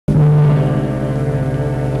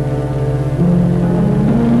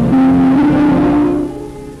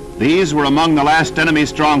These were among the last enemy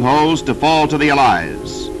strongholds to fall to the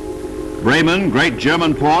Allies. Bremen, great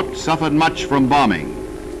German port, suffered much from bombing.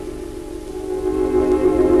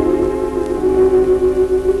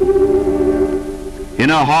 In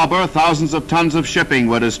her harbor, thousands of tons of shipping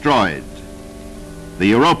were destroyed. The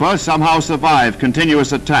Europa somehow survived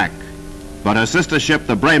continuous attack, but her sister ship,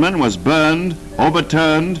 the Bremen, was burned,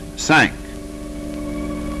 overturned, sank.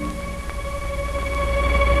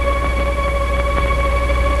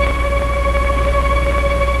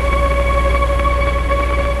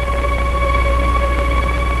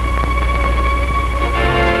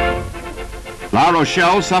 La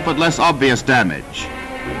Rochelle suffered less obvious damage,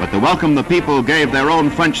 but the welcome the people gave their own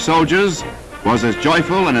French soldiers was as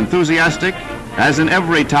joyful and enthusiastic as in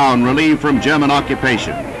every town relieved from German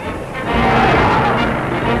occupation.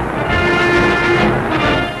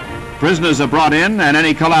 Prisoners are brought in and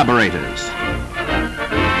any collaborators.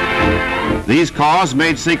 These cars,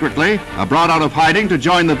 made secretly, are brought out of hiding to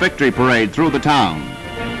join the victory parade through the town.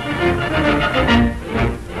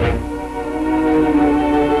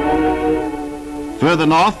 Further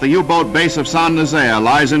north, the U-boat base of Saint-Nazaire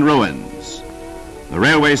lies in ruins. The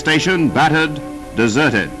railway station battered,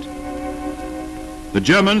 deserted. The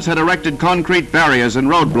Germans had erected concrete barriers and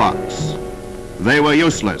roadblocks. They were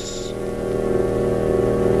useless.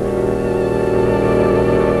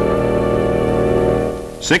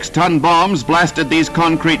 Six-ton bombs blasted these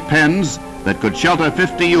concrete pens that could shelter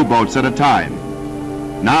 50 U-boats at a time.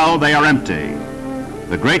 Now they are empty.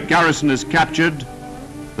 The great garrison is captured.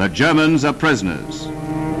 The Germans are prisoners.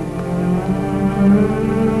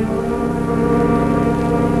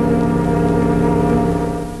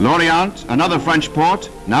 Lorient, another French port,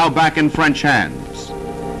 now back in French hands.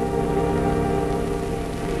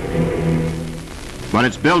 But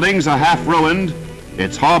its buildings are half ruined,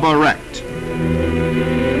 its harbor wrecked.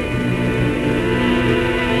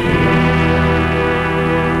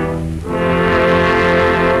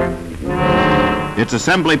 Its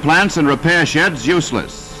assembly plants and repair sheds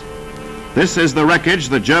useless. This is the wreckage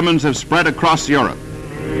the Germans have spread across Europe.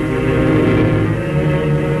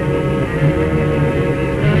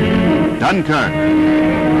 Dunkirk.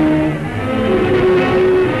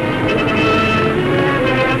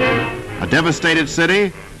 A devastated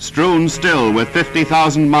city, strewn still with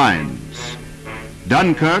 50,000 mines.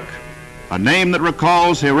 Dunkirk, a name that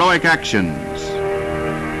recalls heroic actions.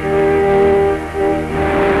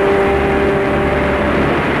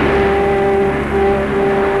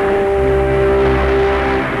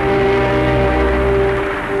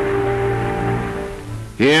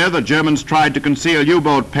 Here, the Germans tried to conceal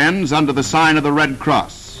U-boat pens under the sign of the Red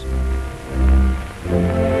Cross.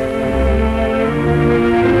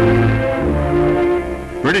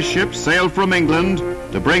 British ships sailed from England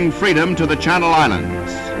to bring freedom to the Channel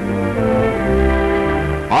Islands.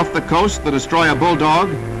 Off the coast, the destroyer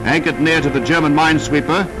Bulldog anchored near to the German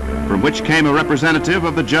minesweeper, from which came a representative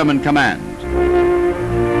of the German command.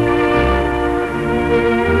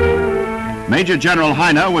 Major General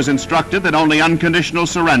Heine was instructed that only unconditional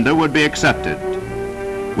surrender would be accepted.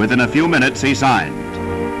 Within a few minutes, he signed.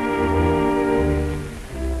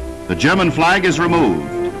 The German flag is removed.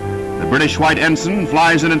 The British white ensign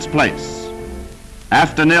flies in its place.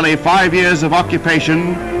 After nearly 5 years of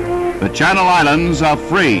occupation, the Channel Islands are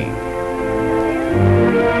free.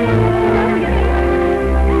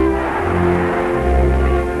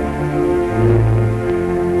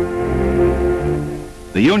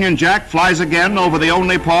 The Union Jack flies again over the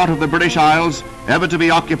only part of the British Isles ever to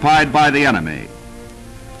be occupied by the enemy.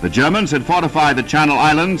 The Germans had fortified the Channel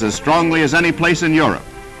Islands as strongly as any place in Europe.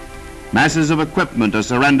 Masses of equipment are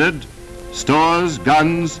surrendered, stores,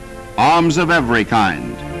 guns, arms of every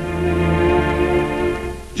kind.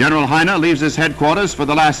 General Heine leaves his headquarters for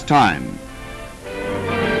the last time.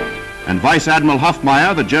 And Vice Admiral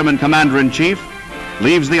Hofmeyer, the German commander-in-chief,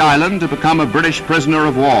 leaves the island to become a British prisoner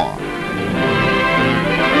of war.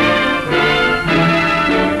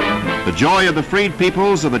 The joy of the freed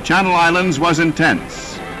peoples of the Channel Islands was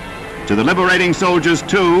intense. To the liberating soldiers,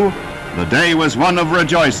 too, the day was one of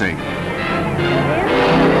rejoicing.